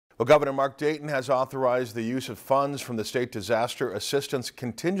Well, Governor Mark Dayton has authorized the use of funds from the State Disaster Assistance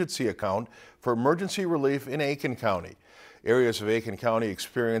Contingency Account for emergency relief in Aitkin County. Areas of Aitkin County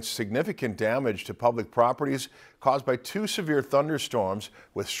experienced significant damage to public properties caused by two severe thunderstorms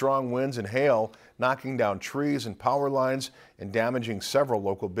with strong winds and hail, knocking down trees and power lines and damaging several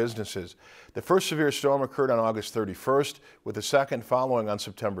local businesses. The first severe storm occurred on August 31st, with the second following on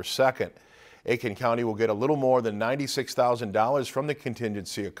September 2nd. Aitkin County will get a little more than $96,000 from the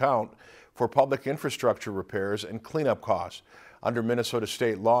contingency account for public infrastructure repairs and cleanup costs. Under Minnesota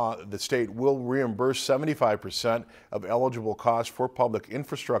state law, the state will reimburse 75% of eligible costs for public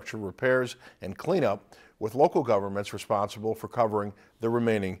infrastructure repairs and cleanup, with local governments responsible for covering the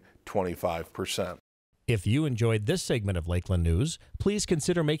remaining 25%. If you enjoyed this segment of Lakeland News, please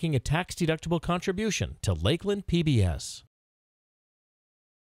consider making a tax-deductible contribution to Lakeland PBS.